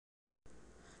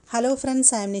Hello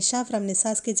friends, I M Nisha from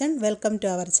Nisa's kitchen. Welcome to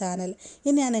our channel.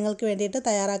 ഇന്ന് ഞാൻ നിങ്ങൾക്ക് വേണ്ടിയിട്ട്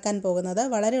തയ്യാറാക്കാൻ പോകുന്നത്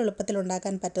വളരെ എളുപ്പത്തിൽ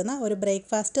ഉണ്ടാക്കാൻ പറ്റുന്ന ഒരു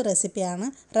ബ്രേക്ക്ഫാസ്റ്റ് റെസിപ്പിയാണ്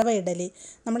റവ ഇഡലി.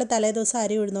 നമ്മൾ തലേദിവസം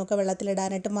അരി ഉഴുന്നൊക്കെ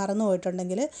വെള്ളത്തിലിടാനായിട്ട് മറന്നു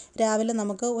പോയിട്ടുണ്ടെങ്കിൽ രാവിലെ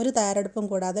നമുക്ക് ഒരു തയ്യാറെടുപ്പും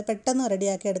കൂടാതെ പെട്ടെന്ന്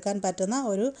റെഡിയാക്കി എടുക്കാൻ പറ്റുന്ന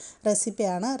ഒരു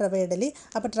റെസിപ്പിയാണ് റവ ഇഡലി.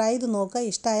 അപ്പോൾ ട്രൈ ചെയ്ത് നോക്കുക.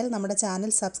 ഇഷ്ടമായാൽ നമ്മുടെ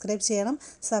ചാനൽ സബ്സ്ക്രൈബ് ചെയ്യണം.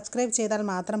 സബ്സ്ക്രൈബ് ചെയ്താൽ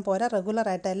മാത്രം പോരാ,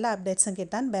 റെഗുലറായിട്ട് എല്ലാ അപ്ഡേറ്റ്സും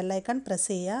കിട്ടാൻ ബെല്ലൈക്കൺ പ്രസ്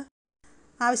ചെയ്യുക.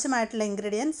 ആവശ്യമായിട്ടുള്ള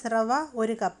ഇൻഗ്രീഡിയൻസ്: റവ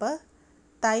 1 കപ്പ്,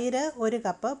 തൈര് 1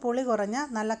 കപ്പ്, പുളി കുറഞ്ഞ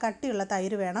നല്ല കട്ടിയുള്ള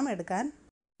തൈര് വേണം എടുക്കാൻ,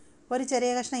 ഒരു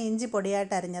ചെറിയ കഷ്ണം ഇഞ്ചി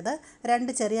പൊടിയായിട്ട് അരിഞ്ഞത്,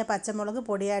 2 ചെറിയ പച്ചമുളക്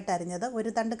പൊടിയായിട്ട് അരിഞ്ഞത്, ഒരു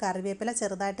തണ്ട് കറിവേപ്പില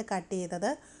ചെറുതായിട്ട് കട്ട് ചെയ്തത്,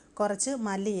 കുറച്ച്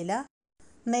മല്ലിയില,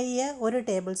 നെയ്യ് 1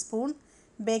 table spoon,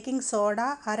 baking soda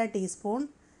 1/2 teaspoon,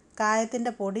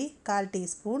 കായത്തിൻ്റെ പൊടി 1/4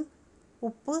 ടീസ്പൂൺ,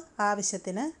 ഉപ്പ്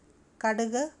ആവശ്യത്തിന്,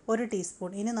 കടുക് 1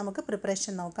 ടീസ്പൂൺ. ഇനി നമുക്ക്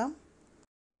പ്രിപ്പറേഷൻ നോക്കാം.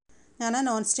 ഞാൻ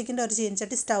നോൺ സ്റ്റിക്കിൻ്റെ ഒരു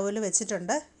ചീനച്ചട്ടി സ്റ്റൗവിൽ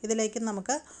വെച്ചിട്ടുണ്ട്. ഇതിലേക്ക്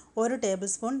നമുക്ക് 1 ടേബിൾ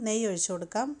സ്പൂൺ നെയ്യ് ഒഴിച്ചു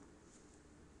കൊടുക്കാം.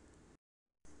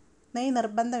 നെയ്യ്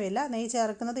നിർബന്ധമില്ല. നെയ്യ്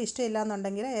ചേർക്കുന്നത് ഇഷ്ടമില്ല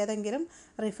എന്നുണ്ടെങ്കിൽ ഏതെങ്കിലും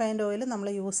റിഫൈൻഡ് ഓയിൽ നമ്മൾ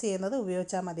യൂസ് ചെയ്യുന്നത്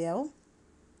ഉപയോഗിച്ചാൽ മതിയാവും.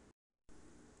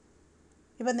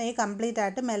 ഇപ്പോൾ നെയ്യ് കംപ്ലീറ്റ്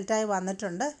ആയിട്ട് മെൽറ്റായി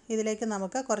വന്നിട്ടുണ്ട്. ഇതിലേക്ക്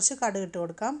നമുക്ക് കുറച്ച് കടുക് ഇട്ട്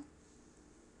കൊടുക്കാം.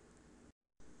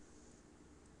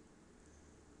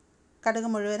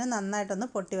 കടുക് മുഴുവനും നന്നായിട്ടൊന്ന്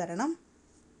പൊട്ടി വരണം.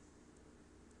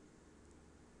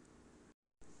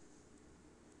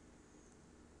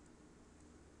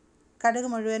 കടുക്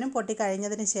മുഴുവനും പൊട്ടി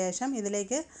കഴിഞ്ഞതിന് ശേഷം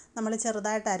ഇതിലേക്ക് നമ്മൾ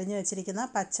ചെറുതായിട്ട് അരിഞ്ഞു വെച്ചിരിക്കുന്ന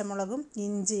പച്ചമുളകും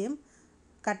ഇഞ്ചിയും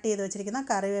കട്ട് ചെയ്ത് വെച്ചിരിക്കുന്ന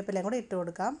കറിവേപ്പിലയും കൂടി ഇട്ട്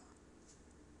കൊടുക്കാം.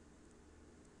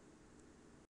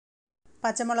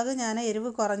 പച്ചമുളക് ഞാൻ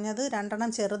എരിവ് കുറഞ്ഞത്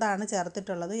 2 ചെറുതാണ്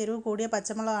ചേർത്തിട്ടുള്ളത്. എരിവ് കൂടിയ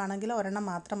പച്ചമുളകാണെങ്കിൽ 1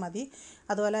 മാത്രം മതി.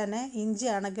 അതുപോലെ തന്നെ ഇഞ്ചി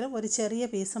ആണെങ്കിലും ഒരു ചെറിയ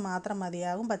പീസ് മാത്രം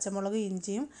മതിയാകും. പച്ചമുളക്,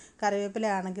 ഇഞ്ചിയും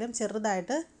കറിവേപ്പില ആണെങ്കിലും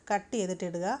ചെറുതായിട്ട് കട്ട്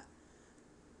ചെയ്തിട്ടിടുക.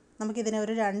 നമുക്കിതിനെ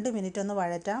ഒരു 2 മിനിറ്റ് ഒന്ന്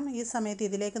വഴറ്റാം. ഈ സമയത്ത്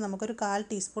ഇതിലേക്ക് നമുക്കൊരു 1/4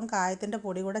 ടീസ്പൂൺ കായത്തിൻ്റെ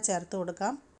പൊടി കൂടെ ചേർത്ത്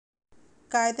കൊടുക്കാം.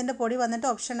 കായത്തിൻ്റെ പൊടി വന്നിട്ട്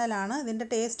ഓപ്ഷണലാണ്. ഇതിൻ്റെ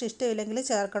ടേസ്റ്റ് ഇഷ്ടമില്ലെങ്കിൽ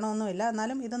ചേർക്കണമെന്നുമില്ല.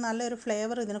 എന്നാലും ഇത് നല്ലൊരു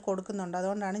ഫ്ലേവർ ഇതിന് കൊടുക്കുന്നുണ്ട്.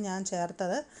 അതുകൊണ്ടാണ് ഞാൻ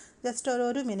ചേർത്തത്. ജസ്റ്റ്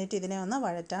ഒരു മിനിറ്റ് ഇതിനെ ഒന്ന്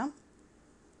വഴറ്റാം.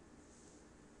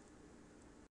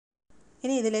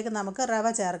 ഇനി ഇതിലേക്ക് നമുക്ക് റവ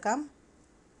ചേർക്കാം.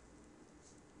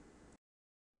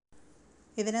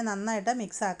 ഇതിനെ നന്നായിട്ട്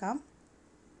മിക്സാക്കാം.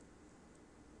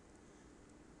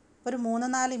 ഒരു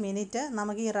 3-4 മിനിറ്റ്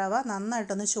നമുക്ക് ഈ റവ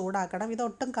നന്നായിട്ടൊന്ന് ചൂടാക്കണം.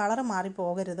 ഇതൊട്ടും കളർ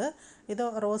മാറിപ്പോകരുത്. ഇത്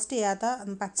റോസ്റ്റ്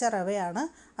ചെയ്യാത്ത പച്ച റവയാണ്.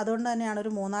 അതുകൊണ്ട് തന്നെയാണ്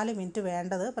ഒരു 3-4 മിനിറ്റ്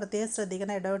വേണ്ടത്. പ്രത്യേകം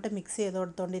ശ്രദ്ധിക്കണം. ഇടവിട്ട് മിക്സ് ചെയ്ത്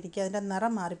കൊടുത്തുകൊണ്ടിരിക്കുക. അതിൻ്റെ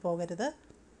നിറം മാറിപ്പോകരുത്.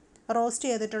 റോസ്റ്റ്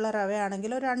ചെയ്തിട്ടുള്ള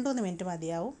റവയാണെങ്കിൽ ഒരു 2-3 മിനിറ്റ്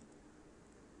മതിയാവും.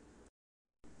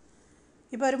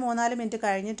 ഇപ്പോൾ ഒരു 3-4 മിനിറ്റ്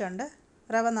കഴിഞ്ഞിട്ടുണ്ട്.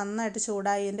 റവ നന്നായിട്ട്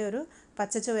ചൂടായതിൻ്റെ ഒരു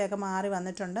പച്ചച്ചുവയൊക്കെ മാറി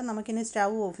വന്നിട്ടുണ്ട്. നമുക്കിനി സ്റ്റൗ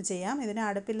ഓഫ് ചെയ്യാം. ഇതിനെ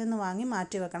അടുപ്പിൽ നിന്ന് വാങ്ങി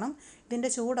മാറ്റി വെക്കണം. ഇതിൻ്റെ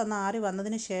ചൂടൊന്ന് ആറി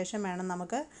വന്നതിന് ശേഷം വേണം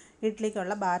നമുക്ക്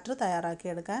ഇഡ്ഡലിക്കുള്ള ബാറ്റർ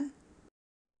തയ്യാറാക്കിയെടുക്കാൻ.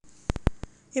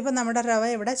 ഇപ്പോൾ നമ്മുടെ റവ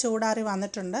ഇവിടെ ചൂടാറി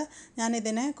വന്നിട്ടുണ്ട്.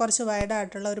 ഞാനിതിനെ കുറച്ച്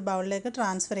വൈഡായിട്ടുള്ള ഒരു ബൗളിലേക്ക്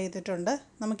ട്രാൻസ്ഫർ ചെയ്തിട്ടുണ്ട്.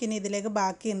 നമുക്കിനി ഇതിലേക്ക്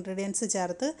ബാക്കി ഇൻഗ്രീഡിയൻസ്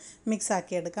ചേർത്ത് മിക്സ്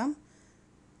ആക്കിയെടുക്കാം.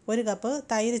 1 കപ്പ്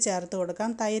തൈര് ചേർത്ത് കൊടുക്കാം.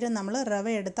 തൈര് നമ്മൾ റവ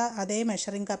എടുത്ത അതേ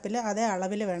മെഷറിംഗ് കപ്പിൽ അതേ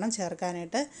അളവിൽ വേണം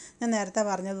ചേർക്കാനായിട്ട്. ഞാൻ നേരത്തെ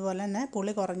പറഞ്ഞതുപോലെ തന്നെ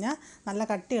പുളി കുറഞ്ഞ നല്ല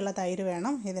കട്ടിയുള്ള തൈര്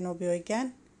വേണം ഇതിന് ഉപയോഗിക്കാൻ.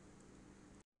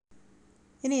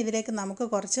 ഇനി ഇതിലേക്ക് നമുക്ക്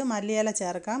കുറച്ച് മല്ലിയില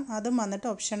ചേർക്കാം. അതും വന്നിട്ട്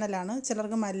ഓപ്ഷണലാണ്.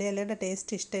 ചിലർക്ക് മല്ലിയിലയുടെ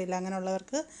ടേസ്റ്റ് ഇഷ്ടമില്ല.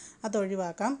 അങ്ങനെയുള്ളവർക്ക് അത്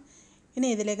ഒഴിവാക്കാം. ഇനി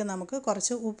ഇതിലേക്ക് നമുക്ക്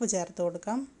കുറച്ച് ഉപ്പ് ചേർത്ത്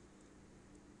കൊടുക്കാം.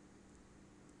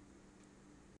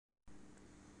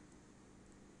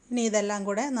 ഇനി ഇതെല്ലാം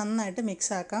കൂടെ നന്നായിട്ട് മിക്സ്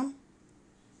ആക്കാം.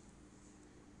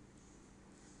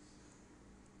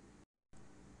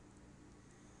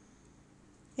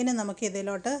 ഇനി നമുക്ക്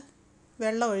ഇതിലോട്ട്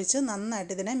വെള്ളം ഒഴിച്ച്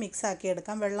നന്നായിട്ട് ഇതിനെ മിക്സ്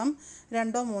ആക്കിയെടുക്കാം. വെള്ളം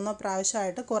 2-3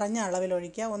 പ്രാവശ്യമായിട്ട് കുറഞ്ഞ അളവിൽ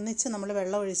ഒഴിക്കുക. ഒന്നിച്ച് നമ്മൾ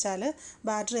വെള്ളം ഒഴിച്ചാൽ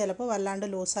ബാറ്റർ ചിലപ്പോൾ വല്ലാണ്ട്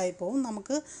ലൂസായി പോകും.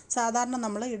 നമുക്ക് സാധാരണ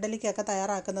നമ്മൾ ഇഡലിക്കൊക്കെ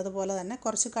തയ്യാറാക്കുന്നത് പോലെ തന്നെ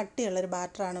കുറച്ച് കട്ടിയുള്ളൊരു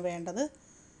ബാറ്ററാണ് വേണ്ടത്.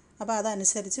 അപ്പോൾ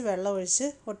അതനുസരിച്ച് വെള്ളം ഒഴിച്ച്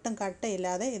ഒട്ടും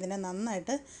കട്ടയില്ലാതെ ഇതിനെ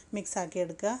നന്നായിട്ട് മിക്സ്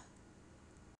ആക്കിയെടുക്കുക.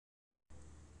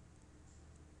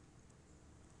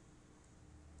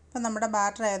 അപ്പോൾ നമ്മുടെ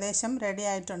ബാറ്റർ ഏകദേശം റെഡി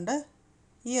ആയിട്ടുണ്ട്.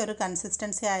 ഈ ഒരു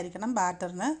കൺസിസ്റ്റൻസി ആയിരിക്കണം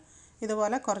ബാറ്ററിന്.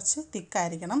 ഇതുപോലെ കുറച്ച്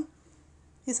തിക്കായിരിക്കണം.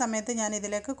 ഈ സമയത്ത് ഞാൻ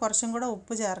ഇതിലേക്ക് കുറച്ചും കൂടെ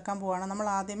ഉപ്പ് ചേർക്കാൻ പോവുകയാണ്. നമ്മൾ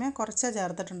ആദ്യമേ കുറച്ചേ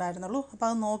ചേർത്തിട്ടുണ്ടായിരുന്നുള്ളൂ. അപ്പോൾ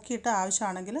അത് നോക്കിയിട്ട്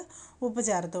ആവശ്യമാണെങ്കിൽ ഉപ്പ്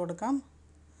ചേർത്ത് കൊടുക്കാം.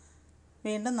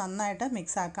 വീണ്ടും നന്നായിട്ട്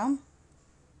മിക്സ് ആക്കാം.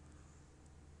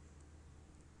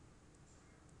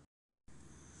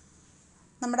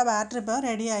 നമ്മുടെ ബാറ്റർ ഇപ്പോൾ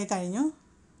റെഡിയായി കഴിഞ്ഞു.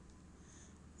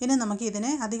 ഇനി നമുക്ക് ഇതിനെ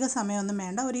അധിക സമയമൊന്നും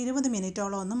വേണ്ട. ഒരു 20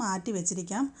 മിനിറ്റോളം ഒന്ന് മാറ്റി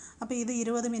വെച്ചിരിക്കാം. അപ്പോൾ ഇത്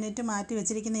 20 മിനിറ്റ് മാറ്റി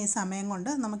വെച്ചിരിക്കുന്ന ഈ സമയം കൊണ്ട്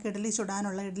നമുക്ക് ഇഡ്ഡലി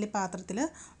ചുടാനുള്ള ഇഡ്ഡലി പാത്രത്തിൽ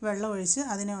വെള്ളം ഒഴിച്ച്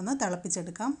അതിനെ ഒന്ന്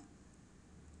തിളപ്പിച്ചെടുക്കാം.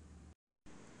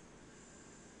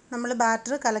 നമ്മൾ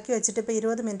ബാറ്റർ കലക്കി വെച്ചിട്ട് ഇപ്പോൾ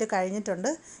 20 മിനിറ്റ് കഴിഞ്ഞിട്ടുണ്ട്.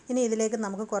 ഇനി ഇതിലേക്ക്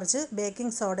നമുക്ക് കുറച്ച്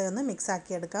ബേക്കിംഗ് സോഡ ഒന്ന് മിക്സ്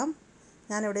ആക്കിയെടുക്കാം.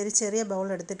 ഞാനിവിടെ ഒരു ചെറിയ ബൗൾ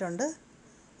എടുത്തിട്ടുണ്ട്.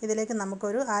 ഇതിലേക്ക്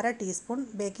നമുക്കൊരു 1/2 ടീസ്പൂൺ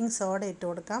ബേക്കിംഗ് സോഡ ഇട്ട്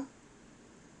കൊടുക്കാം.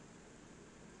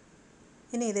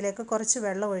 ഇനി ഇതിലേക്ക് കുറച്ച്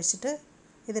വെള്ളം ഒഴിച്ചിട്ട്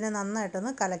ഇതിനെ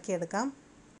നന്നായിട്ടൊന്ന് കലക്കിയെടുക്കാം.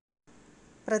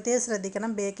 പ്രത്യേകം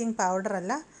ശ്രദ്ധിക്കണം, ബേക്കിംഗ് പൗഡർ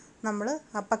അല്ല, നമ്മൾ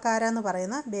അപ്പക്കാര എന്ന്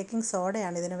പറയുന്ന ബേക്കിംഗ്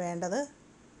സോഡയാണ് ഇതിന് വേണ്ടത്.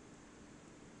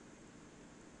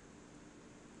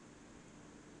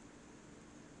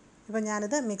 ഇപ്പോൾ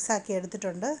ഞാനിത് മിക്സാക്കി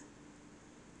എടുത്തിട്ടുണ്ട്.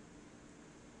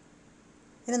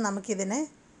 ഇനി നമുക്കിതിനെ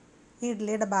ഈ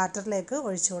ഇഡ്ഡലിയുടെ ബാറ്ററിലേക്ക്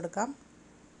ഒഴിച്ചു കൊടുക്കാം.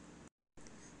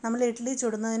 നമ്മൾ ഇഡ്ഡലി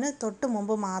ചുടുന്നതിന് തൊട്ട്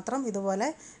മുമ്പ് മാത്രം ഇതുപോലെ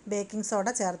ബേക്കിംഗ് സോഡ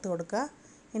ചേർത്ത് കൊടുക്കുക.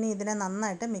 ഇനി ഇതിനെ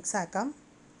നന്നായിട്ട് മിക്സാക്കാം.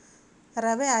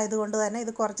 റവ ആയതുകൊണ്ട് തന്നെ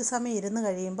ഇത് കുറച്ച് സമയം ഇരുന്ന്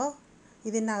കഴിയുമ്പോൾ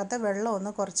ഇതിനകത്തെ വെള്ളം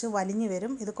ഒന്ന് കുറച്ച് വലിഞ്ഞു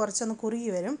വരും, ഇത് കുറച്ചൊന്ന് കുറുകി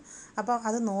വരും. അപ്പോൾ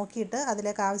അത് നോക്കിയിട്ട്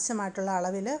അതിലേക്ക് ആവശ്യമായിട്ടുള്ള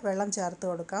അളവിൽ വെള്ളം ചേർത്ത്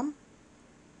കൊടുക്കാം.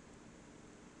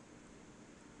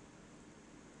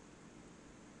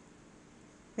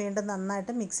 വീണ്ടും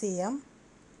നന്നായിട്ട് മിക്സ് ചെയ്യാം.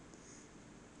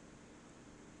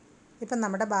 ഇപ്പം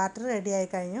നമ്മുടെ ബാറ്റർ റെഡിയായി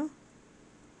കഴിഞ്ഞു.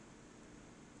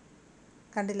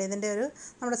 കണ്ടില്ലേ, ഇതിൻ്റെ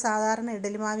നമ്മുടെ സാധാരണ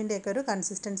ഇഡ്ഡലി മാവിൻ്റെയൊക്കെ ഒരു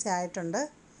കൺസിസ്റ്റൻസി ആയിട്ടുണ്ട്.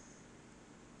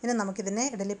 ഇനി നമുക്കിതിനെ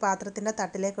ഇഡ്ഡലി പാത്രത്തിൻ്റെ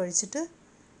തട്ടിലേക്ക് ഒഴിച്ചിട്ട്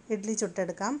ഇഡ്ഡലി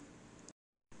ചുട്ടെടുക്കാം.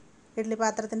 ഇഡ്ഡലി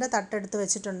പാത്രത്തിൻ്റെ തട്ടെടുത്ത്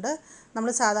വെച്ചിട്ടുണ്ട്. നമ്മൾ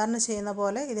സാധാരണ ചെയ്യുന്ന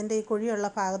പോലെ ഇതിൻ്റെ ഈ കുഴിയുള്ള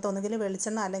ഭാഗത്ത് ഒന്നുകിൽ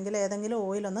വെളിച്ചെണ്ണ അല്ലെങ്കിൽ ഏതെങ്കിലും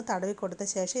ഓയിലൊന്ന് തടവി കൊടുത്ത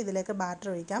ശേഷം ഇതിലേക്ക് ബാറ്റർ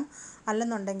ഒഴിക്കാം.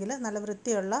 അല്ലെന്നുണ്ടെങ്കിൽ നല്ല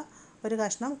വൃത്തിയുള്ള ഒരു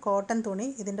കഷ്ണം കോട്ടൺ തുണി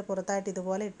ഇതിൻ്റെ പുറത്തായിട്ട്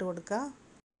ഇതുപോലെ ഇട്ട് കൊടുക്കുക.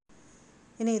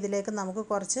 ഇനി ഇതിലേക്ക് നമുക്ക്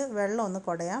കുറച്ച് വെള്ളം ഒന്ന്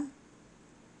കുടയാം.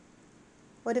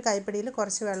 ഒരു കൈപ്പിടിയിൽ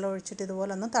കുറച്ച് വെള്ളം ഒഴിച്ചിട്ട്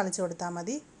ഇതുപോലെ ഒന്ന് തളിച്ചു കൊടുത്താൽ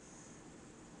മതി.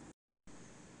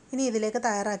 ഇനി ഇതിലേക്ക്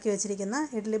തയ്യാറാക്കി വെച്ചിരിക്കുന്ന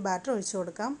ഇഡ്ഡലി ബാറ്റർ ഒഴിച്ചു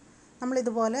കൊടുക്കാം.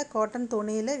 നമ്മളിതുപോലെ കോട്ടൺ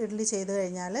തുണിയിൽ ഇഡ്ഡലി ചെയ്ത്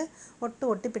കഴിഞ്ഞാൽ ഒട്ടും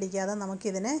ഒട്ടിപ്പിടിക്കാതെ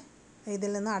നമുക്കിതിനെ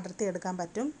ഇതിൽ നിന്ന് അടർത്തിയെടുക്കാൻ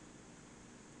പറ്റും.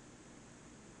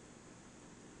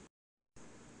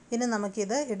 ഇനി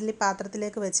നമുക്കിത് ഇഡ്ഡലി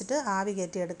പാത്രത്തിലേക്ക് വെച്ചിട്ട് ആവി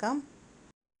കയറ്റിയെടുക്കാം.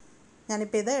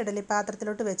 ഞാനിപ്പോൾ ഇത് ഇഡ്ഡലി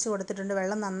പാത്രത്തിലോട്ട് വെച്ച് കൊടുത്തിട്ടുണ്ട്.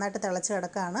 വെള്ളം നന്നായിട്ട് തിളച്ച്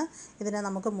കിടക്കുകയാണ്. ഇതിനെ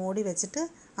നമുക്ക് മൂടി വെച്ചിട്ട്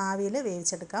ആവിയിൽ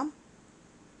വേവിച്ചെടുക്കാം.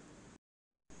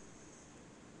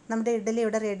 നമ്മുടെ ഇഡ്ഡലി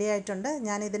ഇവിടെ റെഡി ആയിട്ടുണ്ട്.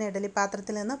 ഞാനിതിനെ ഇഡ്ഡലി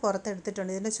പാത്രത്തിൽ നിന്ന്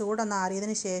പുറത്തെടുത്തിട്ടുണ്ട്. ഇതിൻ്റെ ചൂടൊന്ന്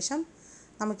ആറിയതിന് ശേഷം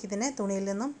നമുക്കിതിനെ തുണിയിൽ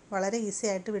നിന്നും വളരെ ഈസി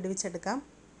ആയിട്ട് വിടുവിച്ചെടുക്കാം.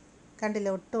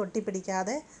 കണ്ടില്ലേ, ഒട്ടും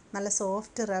ഒട്ടിപ്പിടിക്കാതെ നല്ല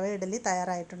സോഫ്റ്റ് റവ ഇഡ്ഡലി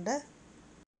തയ്യാറായിട്ടുണ്ട്.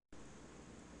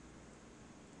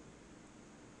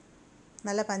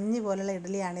 നല്ല പഞ്ഞി പോലുള്ള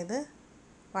ഇഡ്ഡലിയാണിത്.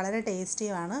 വളരെ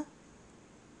ടേസ്റ്റിയുമാണ്.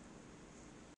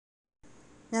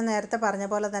 ഞാൻ നേരത്തെ പറഞ്ഞ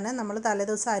പോലെ തന്നെ നമ്മൾ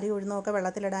തലേദിവസം അരി ഉഴുന്നുമൊക്കെ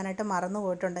വെള്ളത്തിലിടാനായിട്ട് മറന്നു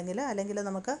പോയിട്ടുണ്ടെങ്കിൽ, അല്ലെങ്കിൽ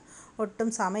നമുക്ക് ഒട്ടും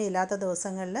സമയമില്ലാത്ത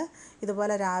ദിവസങ്ങളിൽ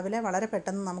ഇതുപോലെ രാവിലെ വളരെ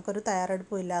പെട്ടെന്ന് നമുക്കൊരു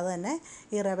തയ്യാറെടുപ്പും ഇല്ലാതെ തന്നെ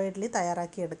ഈ റവ ഇഡ്ഡലി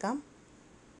തയ്യാറാക്കിയെടുക്കാം.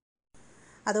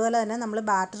 അതുപോലെ തന്നെ നമ്മൾ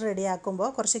ബാറ്റർ റെഡിയാക്കുമ്പോൾ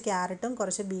കുറച്ച് ക്യാരറ്റും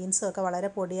കുറച്ച് ബീൻസും ഒക്കെ വളരെ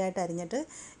പൊടിയായിട്ട് അരിഞ്ഞിട്ട്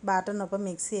ബാറ്ററിനൊപ്പം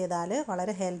മിക്സ് ചെയ്താൽ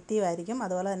വളരെ ഹെൽത്തിയും ആയിരിക്കും,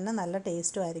 അതുപോലെ തന്നെ നല്ല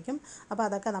ടേസ്റ്റും ആയിരിക്കും. അപ്പോൾ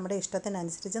അതൊക്കെ നമ്മുടെ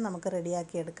ഇഷ്ടത്തിനനുസരിച്ച് നമുക്ക്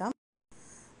റെഡിയാക്കിയെടുക്കാം.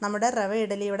 നമ്മുടെ റവ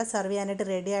ഇഡ്ഡലി ഇവിടെ സെർവ് ചെയ്യാനായിട്ട്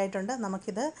റെഡി ആയിട്ടുണ്ട്.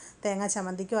 നമുക്കിത് തേങ്ങാ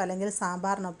ചമ്മന്തിക്കോ അല്ലെങ്കിൽ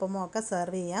സാമ്പാറിനൊപ്പമോ ഒക്കെ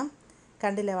സെർവ് ചെയ്യാം.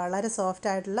 കണ്ടില്ലേ, വളരെ സോഫ്റ്റ്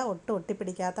ആയിട്ടുള്ള ഒട്ടും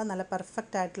ഒട്ടിപ്പിടിക്കാത്ത നല്ല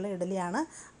പെർഫെക്റ്റ് ആയിട്ടുള്ള ഇഡ്ഡലിയാണ്.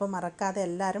 അപ്പോൾ മറക്കാതെ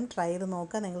എല്ലാവരും ട്രൈ ചെയ്ത്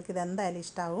നോക്കുക. നിങ്ങൾക്കിത് എന്തായാലും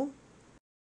ഇഷ്ടമാവും.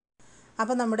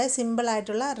 അപ്പോൾ നമ്മുടെ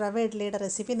സിമ്പിളായിട്ടുള്ള റവ ഇഡ്ഡലിയുടെ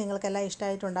റെസിപ്പി നിങ്ങൾക്കെല്ലാം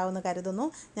ഇഷ്ടമായിട്ടുണ്ടാവുമെന്ന് കരുതുന്നു.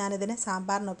 ഞാനിതിനെ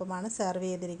സാമ്പാറിനൊപ്പമാണ് സെർവ്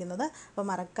ചെയ്തിരിക്കുന്നത്. അപ്പോൾ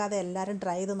മറക്കാതെ എല്ലാവരും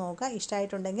ട്രൈ ചെയ്ത് നോക്കുക.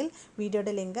 ഇഷ്ടമായിട്ടുണ്ടെങ്കിൽ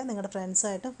വീഡിയോയുടെ ലിങ്ക് നിങ്ങളുടെ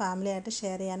ഫ്രണ്ട്സുമായിട്ടും ഫാമിലിയായിട്ട്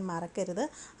ഷെയർ ചെയ്യാൻ മറക്കരുത്.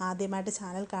 ആദ്യമായിട്ട്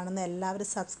ചാനൽ കാണുന്ന എല്ലാവരും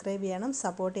സബ്സ്ക്രൈബ് ചെയ്യണം,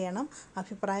 സപ്പോർട്ട് ചെയ്യണം.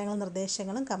 അഭിപ്രായങ്ങളും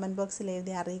നിർദ്ദേശങ്ങളും കമൻറ്റ് ബോക്സിൽ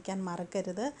എഴുതി അറിയിക്കാൻ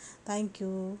മറക്കരുത്. താങ്ക്